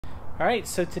Alright,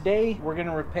 so today we're going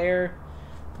to repair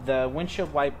the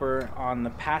windshield wiper on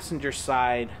the passenger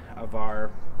side of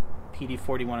our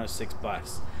PD-4106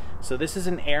 bus. So this is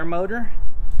an air motor,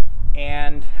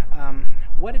 and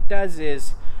what it does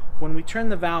is when we turn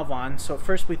the valve on, so at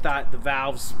first we thought the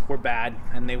valves were bad,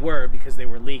 and they were because they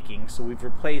were leaking, so we've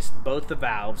replaced both the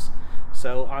valves.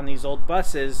 So on these old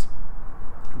buses,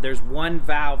 there's one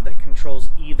valve that controls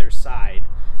either side.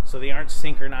 So they aren't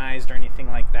synchronized or anything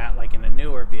like that, like in a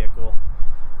newer vehicle.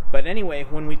 But anyway,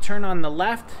 when we turn on the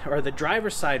left or the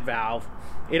driver's side valve,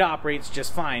 it operates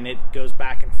just fine. It goes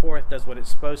back and forth, does what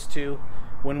it's supposed to.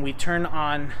 When we turn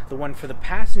on the one for the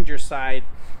passenger side,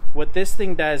 what this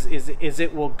thing does is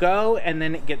it will go and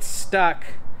then it gets stuck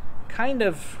kind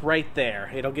of right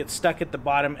there. It'll get stuck at the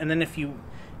bottom, and then if you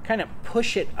kind of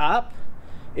push it up,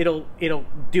 it'll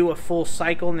do a full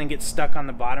cycle and then get stuck on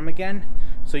the bottom again.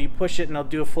 So you push it and it'll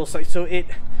do a full cycle. So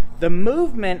the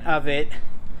movement of it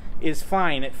is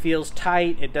fine. It feels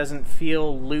tight. It doesn't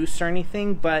feel loose or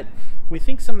anything, but we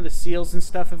think some of the seals and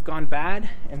stuff have gone bad,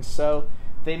 and so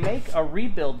they make a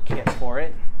rebuild kit for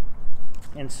it.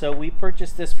 And so we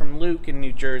purchased this from Luke in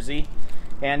New Jersey,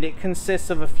 and it consists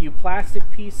of a few plastic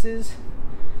pieces,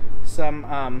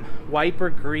 some wiper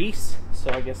grease,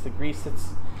 so I guess the grease that's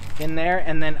in there,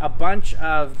 and then a bunch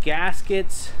of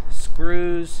gaskets,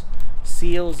 screws,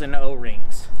 seals, and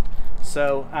O-rings.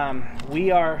 So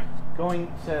we are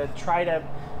going to try to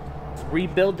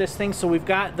rebuild this thing. So we've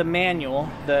got the manual,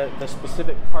 the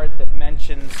specific part that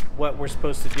mentions what we're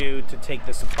supposed to do to take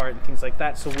this apart and things like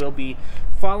that. So we'll be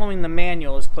following the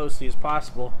manual as closely as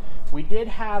possible. We did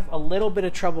have a little bit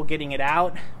of trouble getting it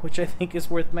out, which I think is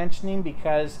worth mentioning,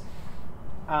 because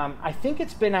I think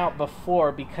it's been out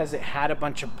before because it had a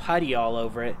bunch of putty all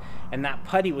over it, and that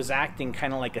putty was acting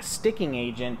kind of like a sticking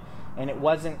agent, and it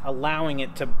wasn't allowing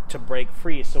it to break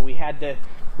free. So we had to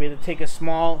take a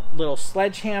small little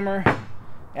sledgehammer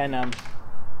and a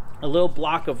little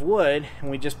block of wood,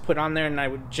 and we just put on there, and I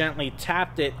would gently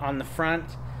tapped it on the front,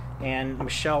 and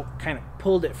Michelle kind of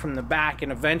pulled it from the back,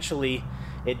 and eventually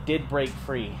it did break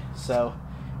free. So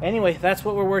anyway, that's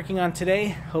what we're working on today.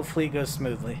 Hopefully it goes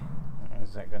smoothly.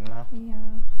 Is that good enough? Yeah.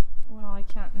 Well, I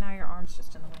can't. Now your arm's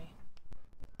just in the way.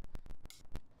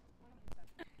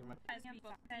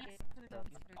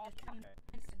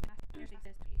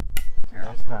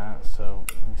 There's that. So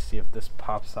let me see if this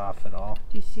pops off at all.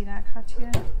 Do you see that,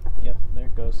 Katya? Yep, there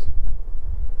it goes.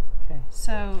 Okay.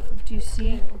 So do you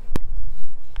see?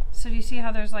 So do you see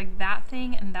how there's like that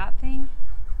thing and that thing?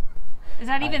 Is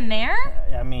that even there?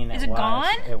 I mean, is it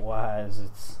gone? It was.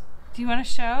 It's. Do you want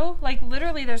to show? Like,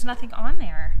 literally, there's nothing on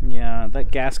there. Yeah, that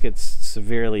gasket's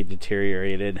severely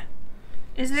deteriorated.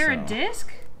 Is there a disc?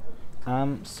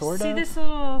 Sort of. See this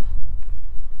little...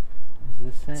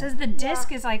 Is this it? It says the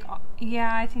disc is like...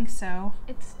 Yeah, I think so.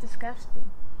 It's disgusting.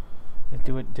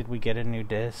 Did we get a new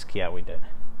disc? Yeah, we did.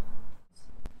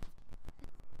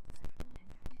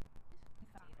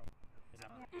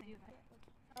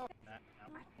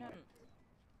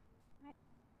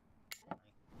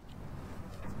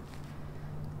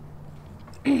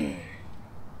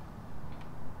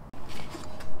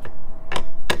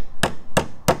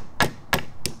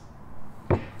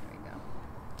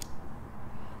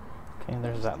 Okay,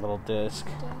 there's that little disc.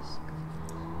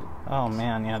 Oh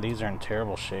man, yeah, these are in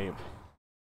terrible shape.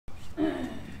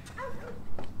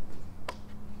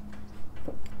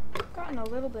 Gotten a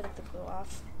little bit of the glue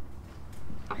off.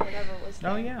 Whatever was there.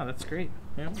 Oh yeah, that's great.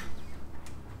 Yeah.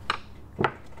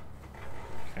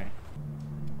 Okay.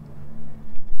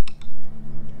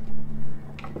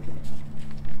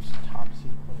 Just top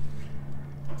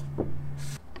secret.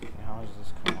 Okay, how does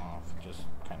this come off? Just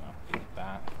kind of like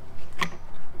that.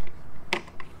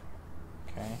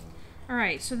 Okay.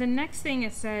 Alright, so the next thing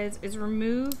it says is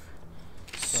remove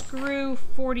screw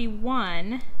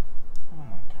 41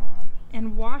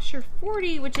 and washer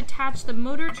 40, which attach the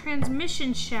motor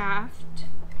transmission shaft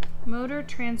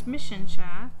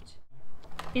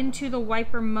into the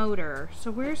wiper motor.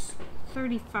 So where's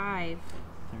 35?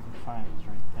 35 is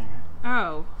right there.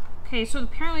 Oh, okay, so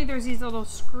apparently there's these little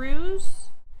screws.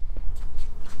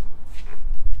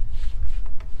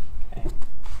 Okay.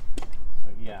 So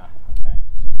yeah, okay.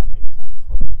 So that makes sense.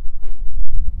 Look.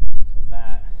 So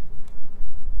that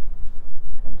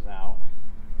comes out.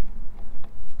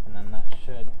 And then that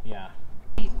should, yeah.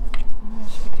 I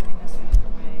should be doing this the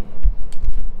other way.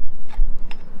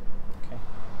 Okay.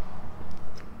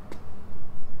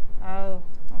 Oh,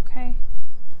 okay.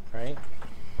 Right?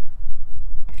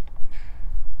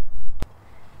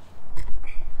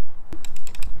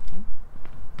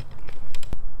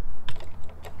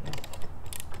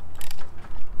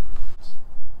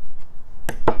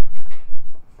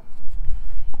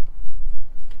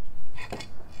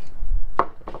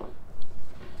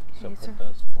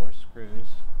 more screws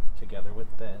together with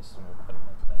this, and we'll put them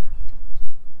up there.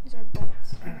 These are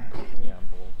bolts. Yeah,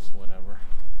 bolts, whatever.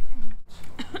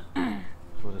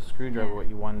 So with a screwdriver, what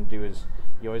you want to do is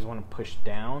you always want to push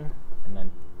down and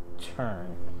then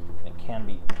turn. It can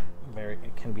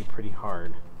be pretty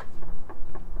hard.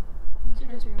 So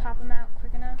just pop them out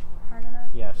quick enough, hard enough.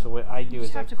 Yeah. So what I do You is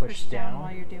just I have to push down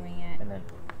while you're doing it. and then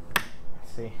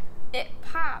see. It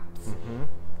pops.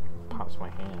 Pops my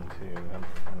hand too. I'm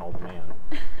an old man.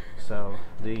 So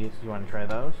these, you want to try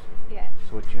those? Yeah.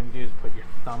 So what you want to do is put your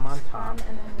thumb on top.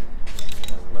 And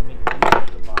then Let me put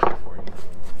the bottom for you.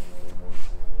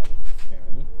 Okay,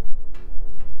 ready?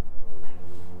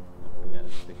 We gotta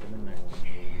stick them in there.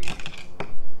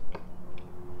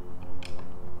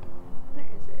 where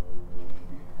is it?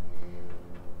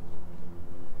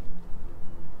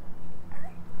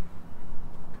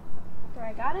 So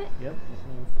I got it? Yep.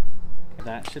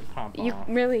 That should pop You off.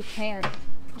 really can't.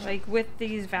 Like with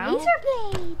these valves?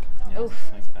 Laser blade. Yeah,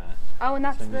 Oof. like that. Oh, and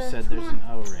that's So the. you said there's an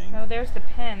O-ring. Oh, there's the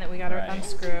pin that we got to Right.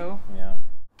 unscrew. Yeah.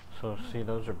 So see,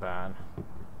 those are bad.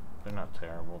 They're not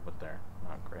terrible, but they're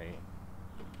not great.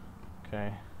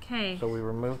 Okay. Okay. So we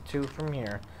remove 2 from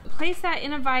here. Place that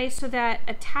in a vise so that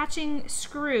attaching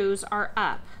screws are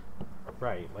up.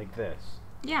 Right, like this.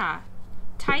 Yeah.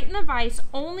 Tighten the vise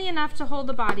only enough to hold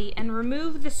the body and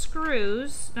remove the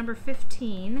screws, number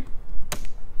 15,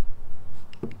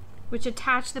 which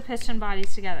attach the piston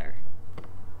bodies together.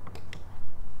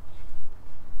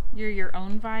 You're your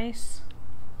own vise.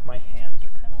 My hands are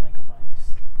kind of like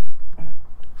a vice.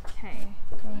 Okay,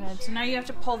 go ahead. So now you have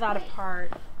to pull that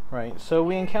apart. Right, so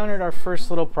we encountered our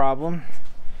first little problem,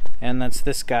 and that's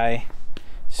this guy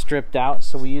stripped out.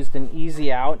 So we used an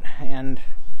easy out, and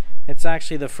it's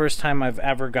actually the first time I've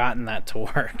ever gotten that to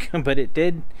work. But it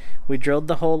did. We drilled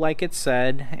the hole like it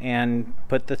said and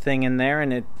put the thing in there,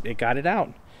 and it got it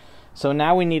out. So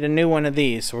now we need a new one of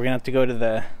these. So we're gonna have to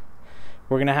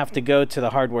go to the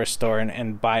hardware store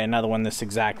and buy another one this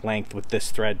exact length with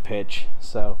this thread pitch.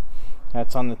 So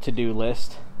that's on the to-do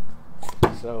list.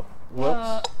 So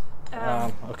whoops.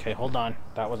 Okay, hold on.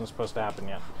 That wasn't supposed to happen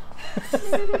yet.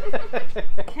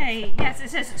 Okay, yes, it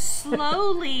says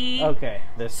slowly. Okay,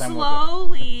 this time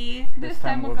slowly. this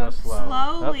time we'll go slow.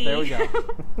 Slowly. Oh, there we go.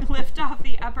 Lift off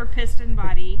the upper piston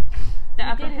body. The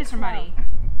upper did it piston slow. body.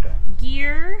 Okay.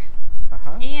 Gear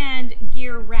and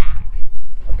gear rack.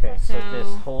 Okay, so this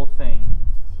whole thing.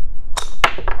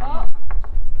 Oh.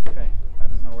 Okay, I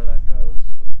don't know where that goes.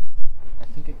 I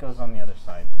think it goes on the other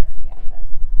side here. Yeah, it does.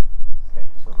 Okay,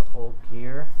 so the whole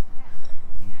gear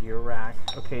rack.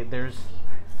 Okay,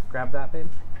 grab that, babe.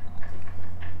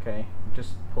 Okay,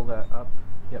 just pull that up.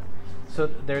 Yep. So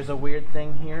there's a weird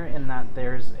thing here in that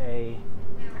there's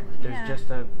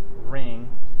just a ring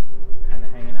kind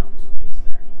of hanging out in space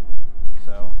there.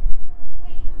 So,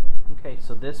 okay,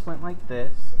 so this went like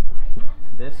this.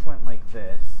 This went like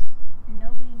this.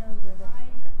 Nobody knows where this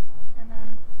is. And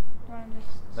then, you want to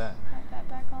just That put that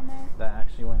back on there? that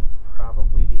actually went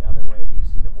probably the other way. Do you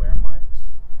see the wear marks?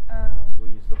 Oh. So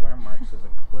we use the wear marks as a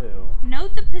clue.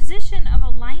 Note the position of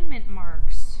alignment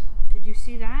marks. Did you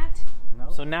see that? No.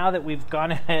 So now that we've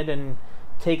gone ahead and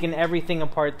taken everything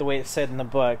apart the way it said in the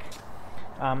book,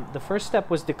 the first step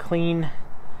was to clean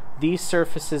these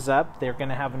surfaces up. They're going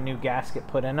to have a new gasket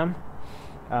put in them.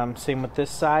 Same with this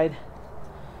side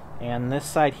and this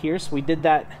side here. So we did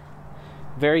that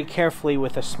very carefully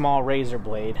with a small razor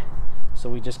blade. So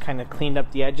we just kind of cleaned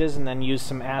up the edges and then used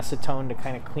some acetone to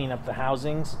kind of clean up the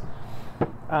housings.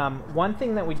 One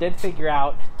thing that we did figure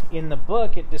out in the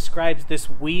book, it describes this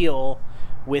wheel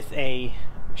with a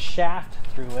shaft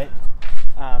through it,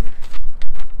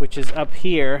 which is up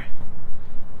here.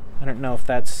 I don't know if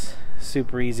that's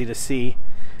super easy to see,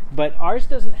 but ours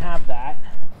doesn't have that.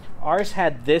 Ours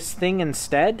had this thing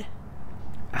instead.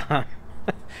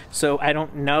 So I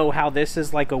don't know how this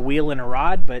is like a wheel and a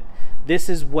rod, but this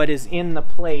is what is in the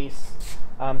place.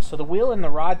 So the wheel and the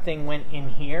rod thing went in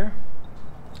here,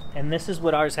 and this is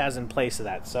what ours has in place of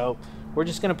that. So we're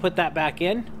just going to put that back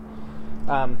in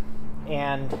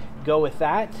and go with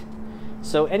that.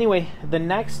 So anyway, the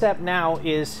next step now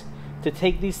is to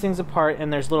take these things apart,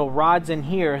 and there's little rods in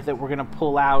here that we're going to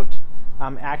pull out.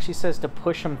 It actually says to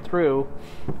push them through,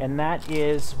 and that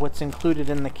is what's included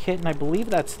in the kit, and I believe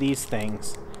that's these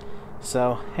things.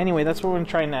 So anyway, that's what we're going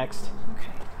to try next.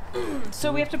 Okay.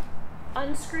 So we have to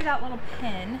unscrew that little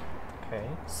pin. Okay.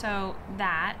 So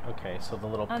that. Okay, so the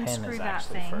little pin Unscrew is that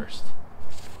actually thing. first.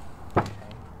 Okay.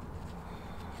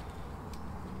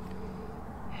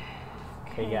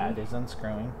 Okay, yeah, it is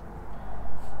unscrewing.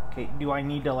 Okay, do I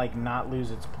need to like not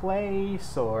lose its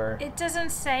place, or? It doesn't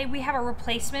say. We have a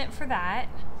replacement for that.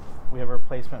 We have a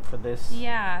replacement for this.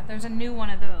 Yeah, there's a new one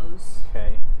of those.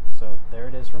 Okay, so there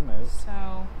it is removed.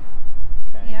 So,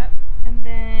 Okay. yep. And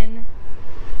then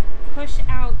push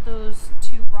out those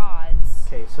 2 rods.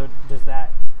 Okay, so does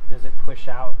it push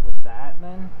out with that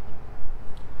then?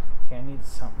 Okay, I need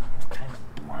something kind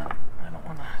of more. I don't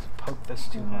want to poke this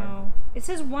too hard. It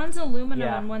says one's aluminum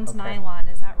Yeah, and one's okay. nylon.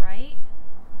 Is that right?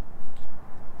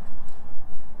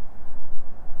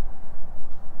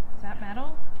 Is that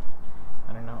metal?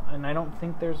 I don't know, and I don't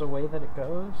think there's a way that it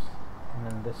goes. And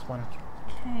then this one.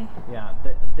 Okay. Yeah,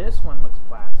 this one looks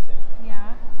plastic.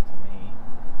 Yeah. To me.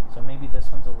 So maybe this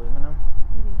one's aluminum.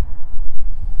 Maybe.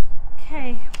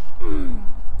 Okay.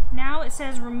 Now it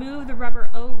says remove the rubber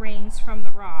O-rings from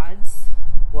the rods.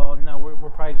 Well, no, we're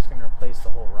probably just going to replace the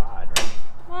whole rod, right?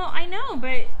 Well, I know,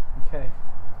 but Okay.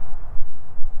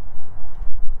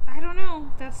 I don't know.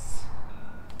 That's...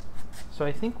 So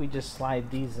I think we just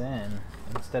slide these in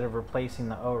instead of replacing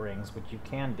the O-rings, which you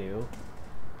can do.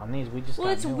 On these, we just Well,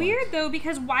 got it's new weird ones. though,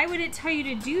 because why would it tell you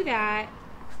to do that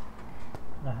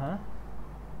Uh-huh.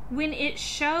 when it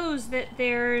shows that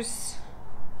there's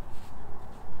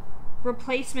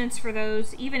replacements for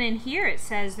those? Even in here it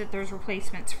says that there's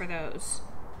replacements for those.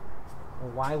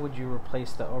 Well, why would you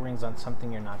replace the O-rings on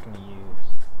something you're not going to use?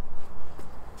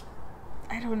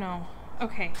 I don't know.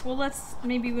 Okay, well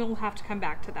maybe we'll have to come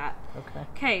back to that. Okay.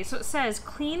 Okay, so it says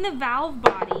clean the valve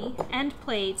body, end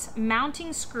plates,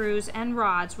 mounting screws, and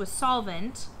rods with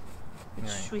solvent, which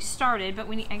Right. we started, but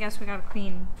I guess we gotta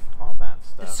clean All that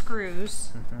the stuff. screws.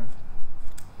 Mm-hmm.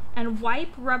 And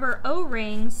wipe rubber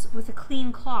O-rings with a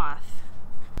clean cloth.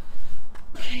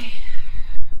 Okay.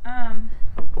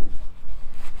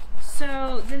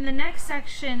 So then the next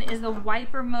section is the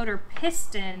wiper motor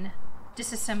piston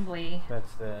disassembly.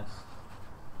 That's this.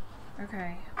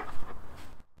 Okay.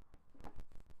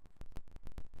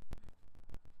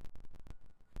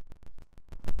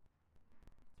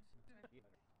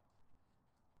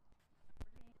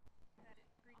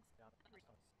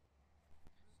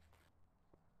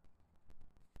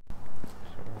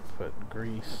 So we'll put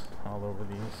grease all over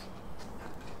these.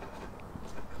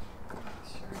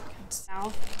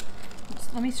 South.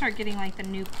 Let me start getting like the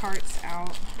new parts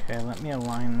out. Okay, let me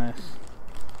align this.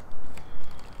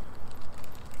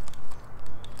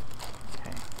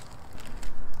 Okay.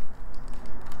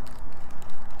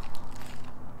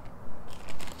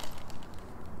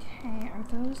 Okay, are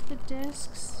those the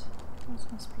discs? Those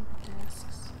must be the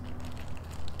discs.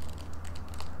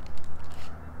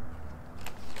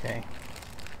 Okay.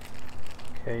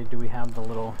 Okay, do we have the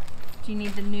little... Do you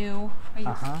need the new?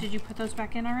 Uh-huh. Did you put those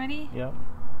back in already? Yep.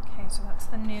 Okay, so that's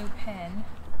the new pin.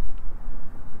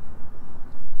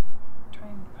 Try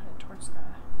and put it towards the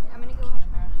I'm gonna go wash my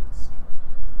camera. hands.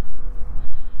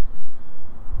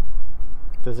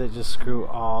 Does it just screw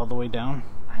all the way down?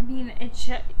 I mean, it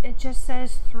just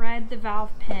says thread the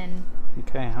valve pin.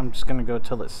 Okay, I'm just gonna go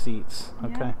till it seats. Yeah.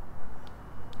 Okay.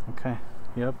 Okay.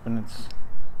 Yep, and it's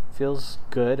feels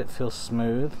good. It feels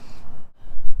smooth.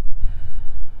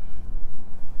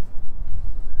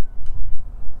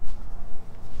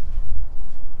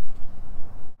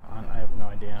 I have no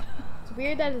idea. It's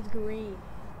weird that it's green.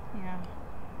 Yeah.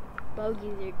 Bogies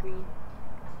are green.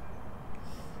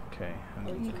 Okay.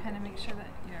 You kind of make sure that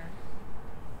you're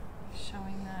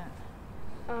showing that.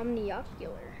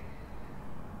 Omniocular.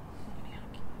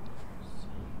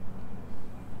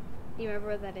 You remember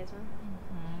what that is, huh?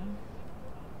 Mm-hmm.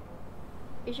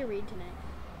 You should read tonight.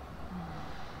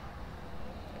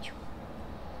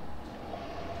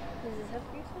 Does this have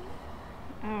grease on it?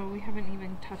 Oh, we haven't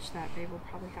even touched that, babe. We'll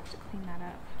probably have to clean that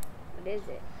up. What is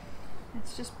it?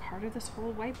 It's just part of this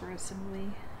whole wiper assembly.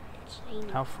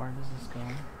 Shiny. How far does this go?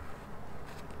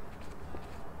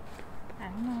 I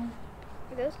don't know.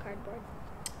 Are those cardboard?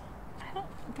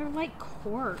 They're like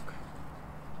cork.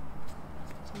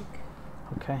 It's like,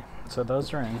 Okay, so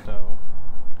those are in. So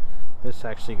this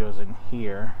actually goes in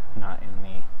here, not in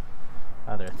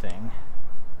the other thing.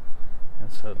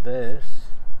 And so this.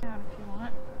 yeah, if you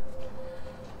want.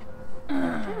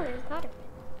 Oh, there's cotter.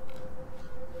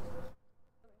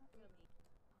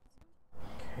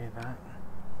 Okay, that.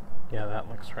 Yeah, that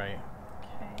looks right.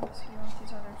 Okay, so you want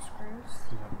these other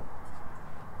screws?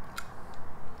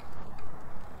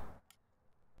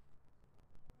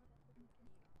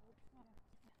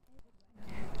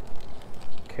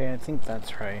 Okay, I think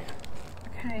that's right.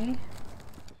 Okay.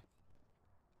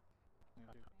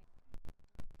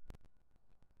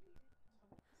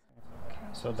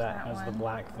 So that has the one.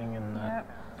 black thing in the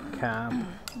Yep. cap.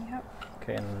 Yep.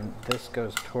 Okay, and this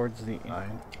goes towards the eye.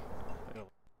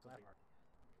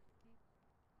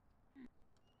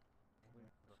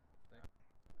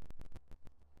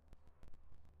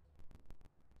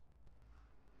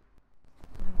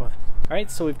 Alright,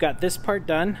 so we've got this part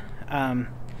done.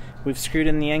 We've screwed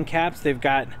in the end caps. They've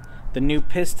got the new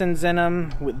pistons in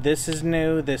them. This is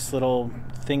new. This little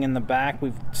thing in the back,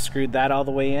 we've screwed that all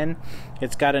the way in.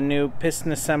 It's got a new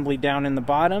piston assembly down in the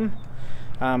bottom.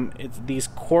 These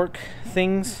cork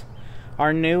things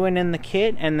are new and in the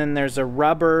kit, and then there's a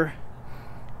rubber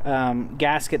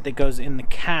gasket that goes in the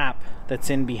cap that's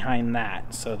in behind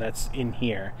that. So that's in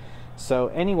here. So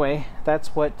anyway, that's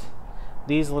what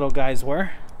these little guys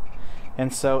were.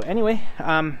 And so anyway,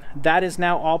 that is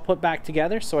now all put back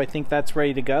together, so I think that's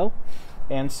ready to go.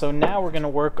 And so now we're going to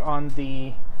work on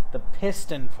the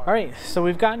piston part. Alright, so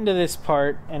we've gotten to this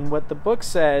part, and what the book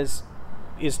says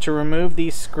is to remove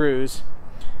these screws,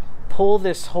 pull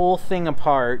this whole thing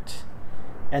apart,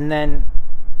 and then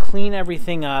clean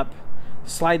everything up,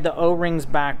 slide the O-rings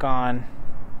back on,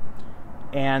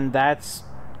 and that's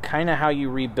kind of how you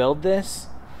rebuild this.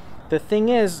 The thing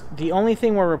is, the only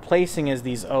thing we're replacing is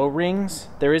these O-rings.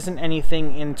 There isn't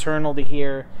anything internal to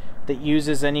here that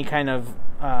uses any kind of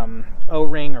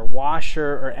O-ring or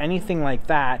washer or anything like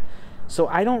that. So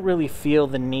I don't really feel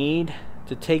the need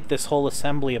to take this whole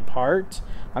assembly apart.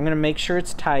 I'm going to make sure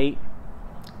it's tight,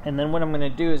 and then what I'm going to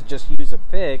do is just use a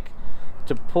pick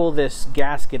to pull this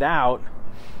gasket out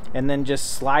and then just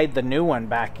slide the new one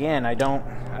back in. I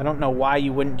don't know why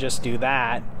you wouldn't just do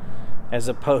that as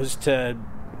opposed to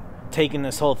taking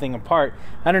this whole thing apart.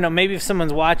 I don't know, maybe if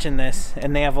someone's watching this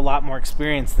and they have a lot more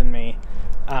experience than me,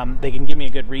 they can give me a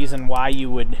good reason why you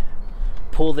would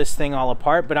pull this thing all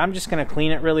apart. But I'm just going to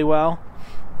clean it really well,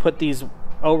 put these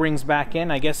O-rings back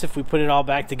in. I guess if we put it all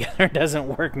back together it doesn't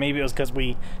work. Maybe it was because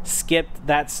we skipped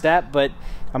that step, but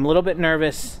I'm a little bit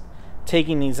nervous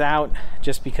taking these out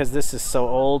just because this is so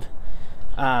old.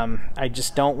 I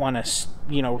just don't want to,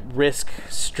 you know, risk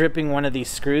stripping one of these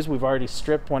screws. We've already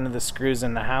stripped one of the screws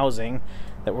in the housing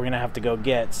that we're gonna have to go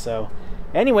get. So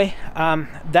anyway,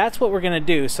 that's what we're gonna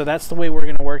do. So that's the way we're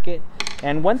gonna work it.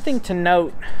 And one thing to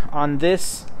note on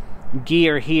this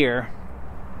gear here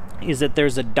is that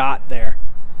there's a dot there.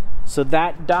 So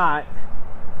that dot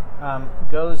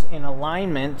goes in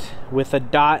alignment with a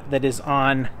dot that is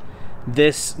on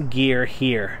this gear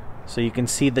here. So you can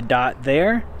see the dot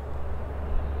there.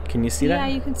 Can you see that?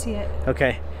 Yeah, you can see it.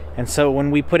 Okay. And so when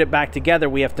we put it back together,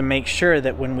 we have to make sure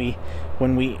that when we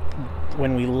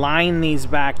line these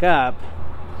back up,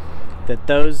 that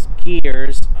those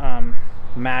gears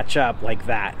match up like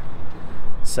that.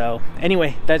 So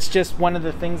anyway, that's just one of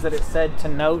the things that it said to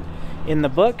note in the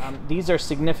book. These are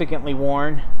significantly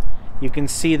worn. You can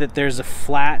see that there's a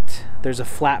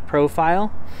flat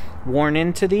profile worn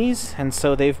into these, and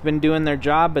so they've been doing their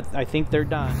job, but I think they're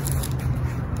done.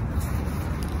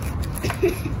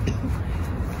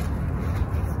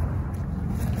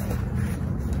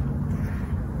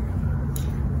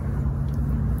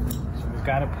 We've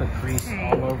got to put grease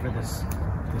all over this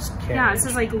carriage. Yeah, it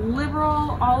says like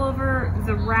liberal all over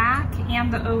the rack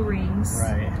and the O-rings.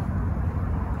 Right.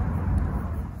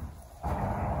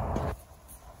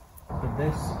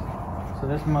 So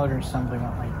this motor assembly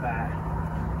went like that,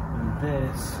 and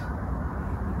this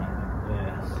went like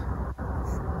this.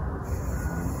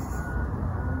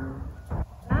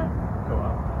 Go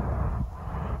up.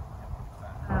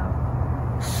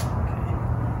 Okay.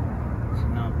 So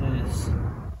now this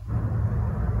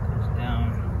goes down.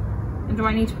 And do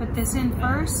I need to put this in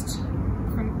first?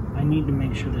 I need to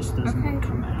make sure this doesn't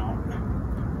come out.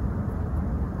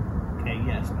 Okay,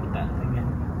 yes, put that thing in.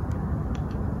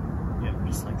 Yep,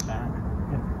 just like that.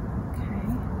 Yep. Okay.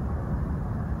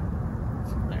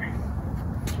 So there.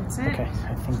 That's it? Okay,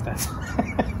 I think that's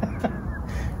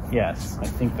yes, I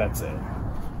think that's it.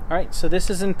 Alright, so this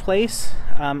is in place.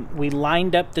 We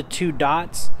lined up the two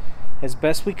dots as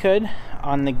best we could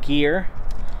on the gear,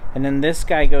 and then this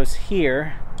guy goes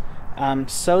here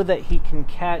so that he can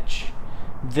catch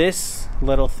this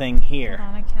little thing here. Hold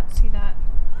on, I can't see that.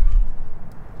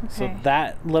 Okay. So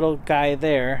that little guy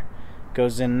there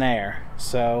goes in there.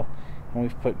 So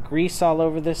we've put grease all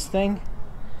over this thing,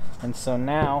 and so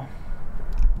now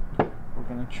we're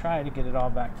going to try to get it all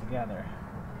back together.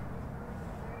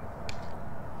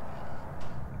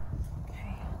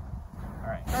 Okay.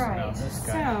 Alright, so now this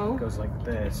guy goes like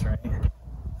this, right?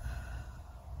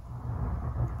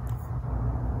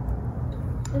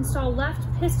 Install left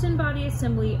piston body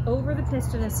assembly over the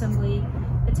piston assembly.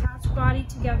 Attach body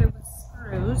together with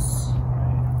screws.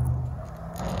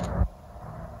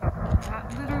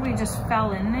 That literally just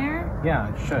fell in there?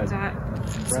 Yeah, it should. Is that the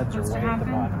threads are way at the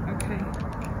bottom.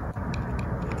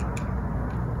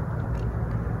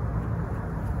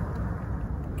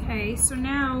 Okay. Okay, so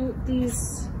now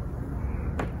these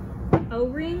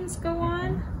O-rings go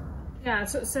on. Yeah,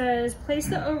 so it says place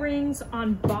the O-rings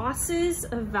on bosses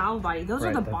of valve body. Those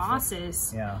are the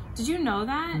bosses. Yeah. Did you know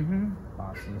that? Mm-hmm.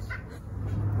 Bosses.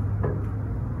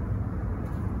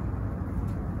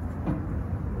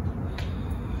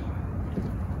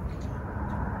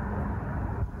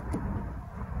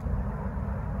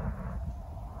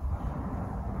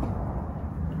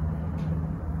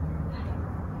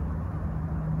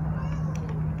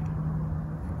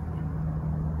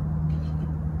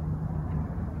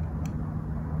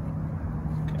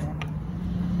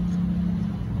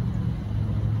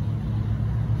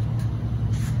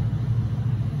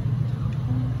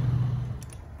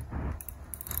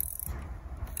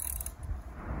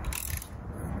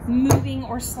 Moving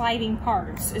or sliding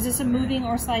parts. Is this a moving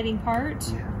or sliding part?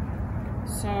 Yeah.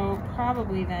 So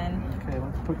probably then. Okay,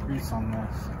 let's put grease on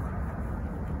this.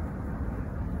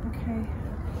 Okay.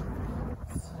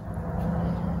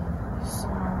 So.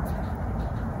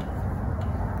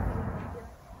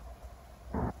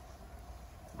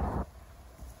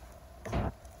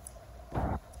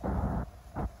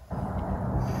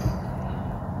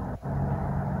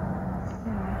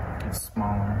 It's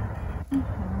smaller.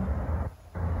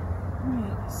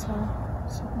 Alright, so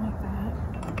something like that.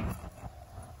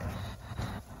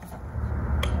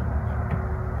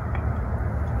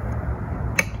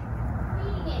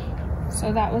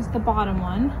 So that was the bottom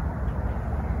one.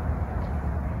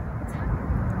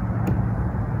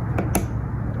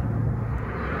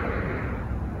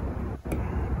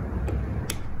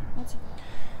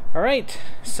 All right,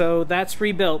 so that's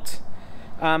rebuilt.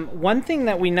 One thing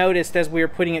that we noticed as we were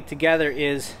putting it together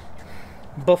is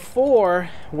before,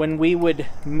 when we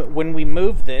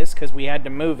moved this, because we had to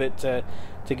move it to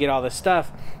get all this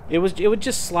stuff, it would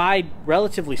just slide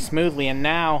relatively smoothly, and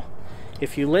now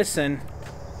if you listen,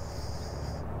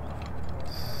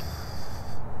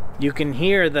 you can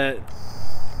hear the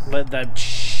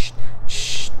shh,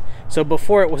 shh. So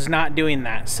before it was not doing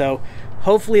that. So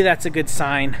hopefully that's a good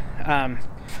sign,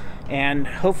 and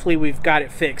hopefully we've got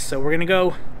it fixed. So we're gonna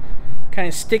go kind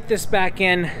of stick this back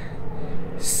in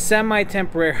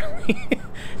semi-temporarily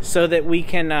so that we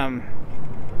can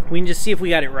just see if we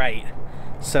got it right.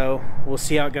 So we'll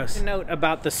see how it goes. A note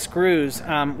about the screws,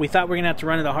 we thought we were gonna have to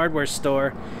run to the hardware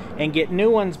store and get new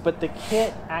ones, but the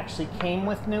kit actually came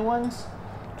with new ones.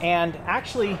 And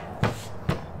actually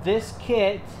this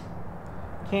kit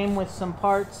came with some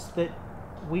parts that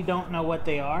we don't know what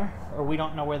they are, or we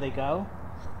don't know where they go.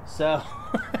 So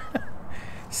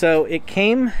so it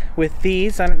came with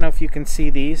these. I don't know if you can see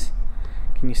these.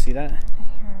 Can you see that?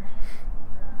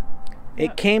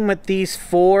 It came with these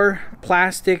 4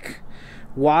 plastic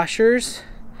washers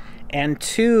and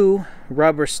 2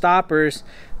 rubber stoppers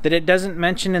that it doesn't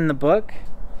mention in the book.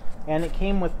 And it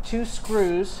came with 2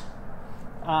 screws.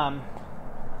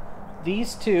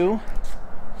 These 2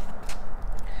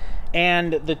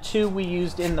 and the 2 we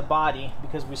used in the body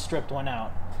because we stripped one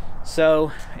out.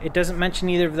 So it doesn't mention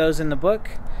either of those in the book.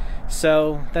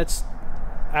 So that's,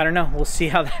 I don't know, we'll see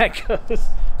how that goes.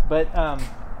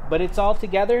 But it's all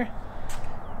together.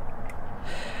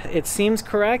 It seems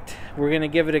correct. We're gonna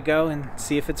give it a go and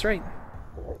see if it's right.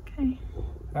 Okay.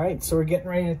 All right, so we're getting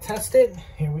ready to test it.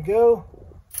 Here we go.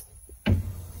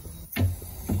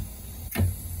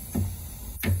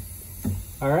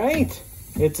 All right,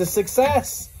 it's a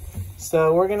success.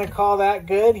 So we're gonna call that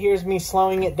good. Here's me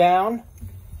slowing it down.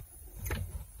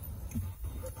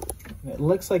 It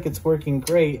looks like it's working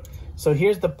great. So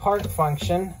here's the park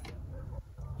function.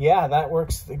 Yeah, that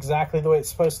works exactly the way it's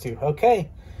supposed to. Okay,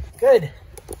 good.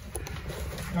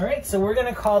 All right, so we're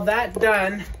gonna call that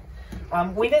done.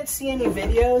 We didn't see any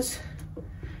videos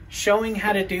showing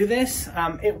how to do this.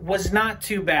 It was not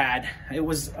too bad. It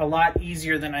was a lot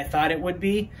easier than I thought it would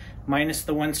be, minus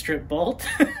the 1 strip bolt.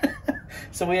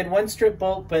 So we had 1 strip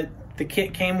bolt, but the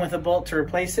kit came with a bolt to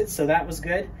replace it, so that was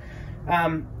good.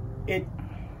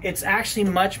 It's actually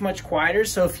much quieter.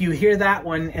 So if you hear that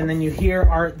one and then you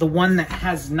hear the one that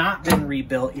has not been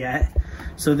rebuilt yet.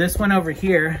 So this one over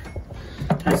here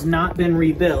has not been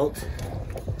rebuilt.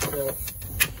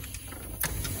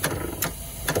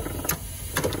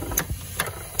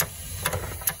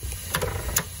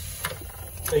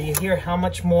 So you hear how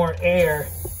much more air.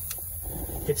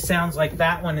 It sounds like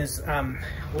that one is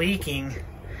leaking.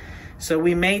 So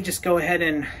we may just go ahead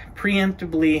and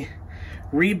preemptively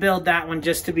rebuild that one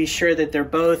just to be sure that they're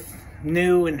both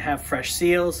new and have fresh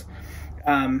seals.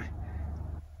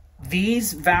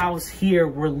 These valves here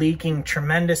were leaking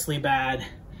tremendously bad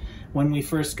when we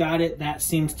first got it. That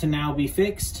seems to now be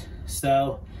fixed.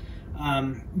 So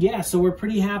yeah, so we're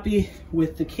pretty happy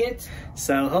with the kit.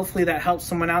 So hopefully that helps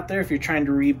someone out there if you're trying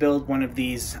to rebuild one of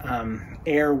these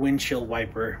air windshield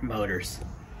wiper motors.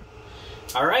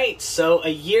 Alright, so a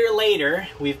year later,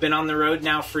 we've been on the road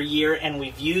now for a year and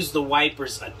we've used the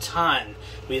wipers a ton.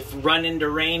 We've run into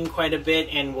rain quite a bit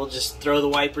and we'll just throw the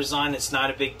wipers on, it's not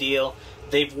a big deal.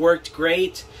 They've worked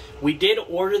great. We did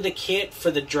order the kit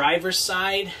for the driver's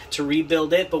side to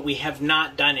rebuild it, but we have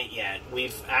not done it yet.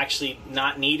 We've actually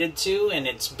not needed to, and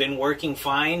it's been working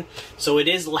fine. So it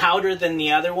is louder than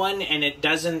the other one, and it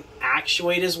doesn't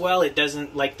actuate as well. It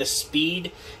doesn't, like the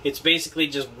speed, it's basically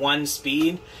just one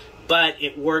speed, but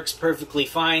it works perfectly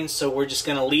fine, so we're just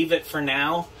gonna leave it for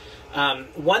now.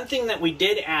 One thing that we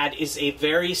did add is a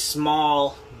very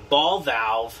small ball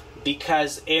valve,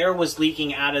 because air was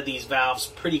leaking out of these valves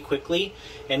pretty quickly.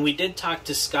 And we did talk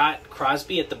to Scott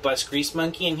Crosby at the Bus Grease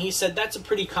Monkey, and he said that's a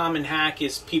pretty common hack,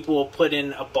 is people will put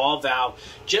in a ball valve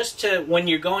just to, when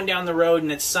you're going down the road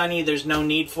and it's sunny, there's no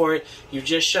need for it, you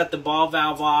just shut the ball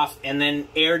valve off and then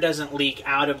air doesn't leak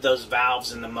out of those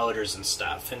valves in the motors and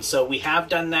stuff. And so we have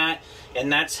done that,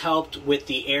 and that's helped with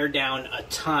the air down a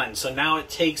ton. So now it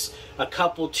takes a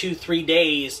couple, 2-3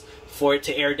 days for it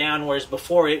to air down, whereas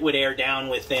before it would air down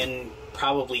within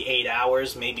probably 8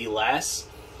 hours, maybe less.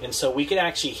 And so we could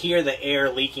actually hear the air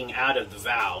leaking out of the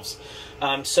valves.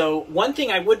 So one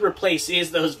thing I would replace is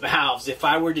those valves. If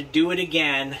I were to do it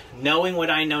again, knowing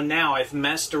what I know now, I've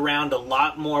messed around a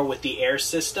lot more with the air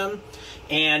system,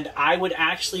 and I would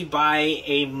actually buy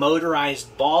a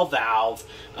motorized ball valve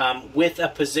with a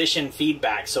position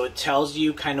feedback. So it tells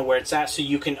you kind of where it's at, so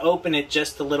you can open it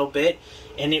just a little bit,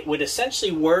 and it would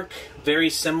essentially work very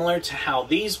similar to how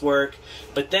these work,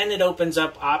 but then it opens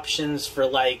up options for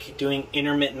like doing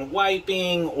intermittent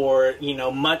wiping, or, you know,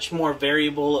 much more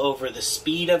variable over the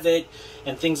speed of it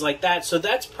and things like that. So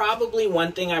that's probably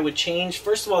one thing I would change.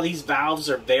 First of all, these valves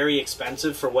are very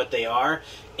expensive for what they are,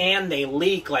 and they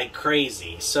leak like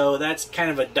crazy. So that's kind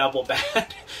of a double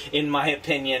bad in my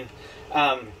opinion.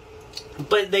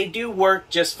 But they do work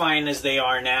just fine as they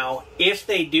are now. If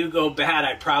they do go bad,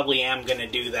 I probably am going to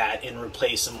do that and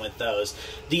replace them with those.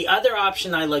 The other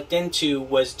option I looked into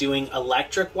was doing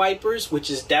electric wipers, which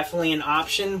is definitely an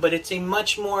option, but it's a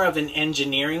much more of an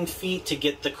engineering feat to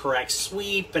get the correct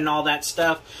sweep and all that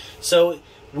stuff. So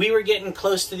we were getting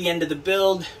close to the end of the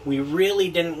build. We really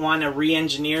didn't want to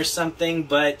re-engineer something,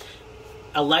 but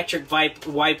electric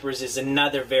wipers is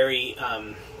another very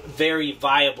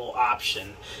viable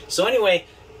option. So anyway,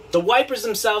 the wipers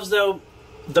themselves though,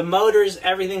 the motors,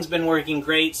 everything's been working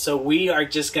great, so we are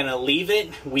just going to leave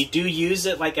it. We do use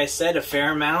it, like I said, a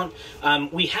fair amount.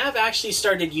 We have actually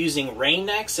started using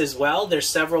Rain-X as well. There's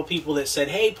several people that said,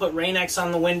 hey, put Rain-X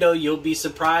on the window, you'll be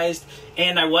surprised.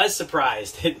 And I was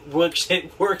surprised. It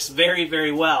works very,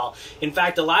 very well. In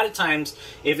fact, a lot of times,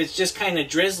 if it's just kind of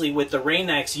drizzly with the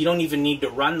Rain-X, you don't even need to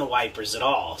run the wipers at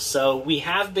all. So we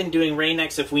have been doing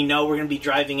Rain-X. If we know we're going to be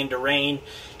driving into rain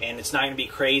and it's not going to be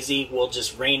crazy, we'll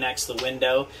just Rain-X the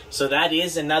window. So that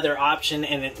is another option,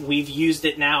 and we've used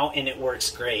it now and it works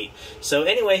great. So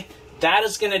anyway, that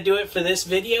is going to do it for this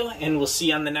video, and we'll see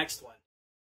you on the next one.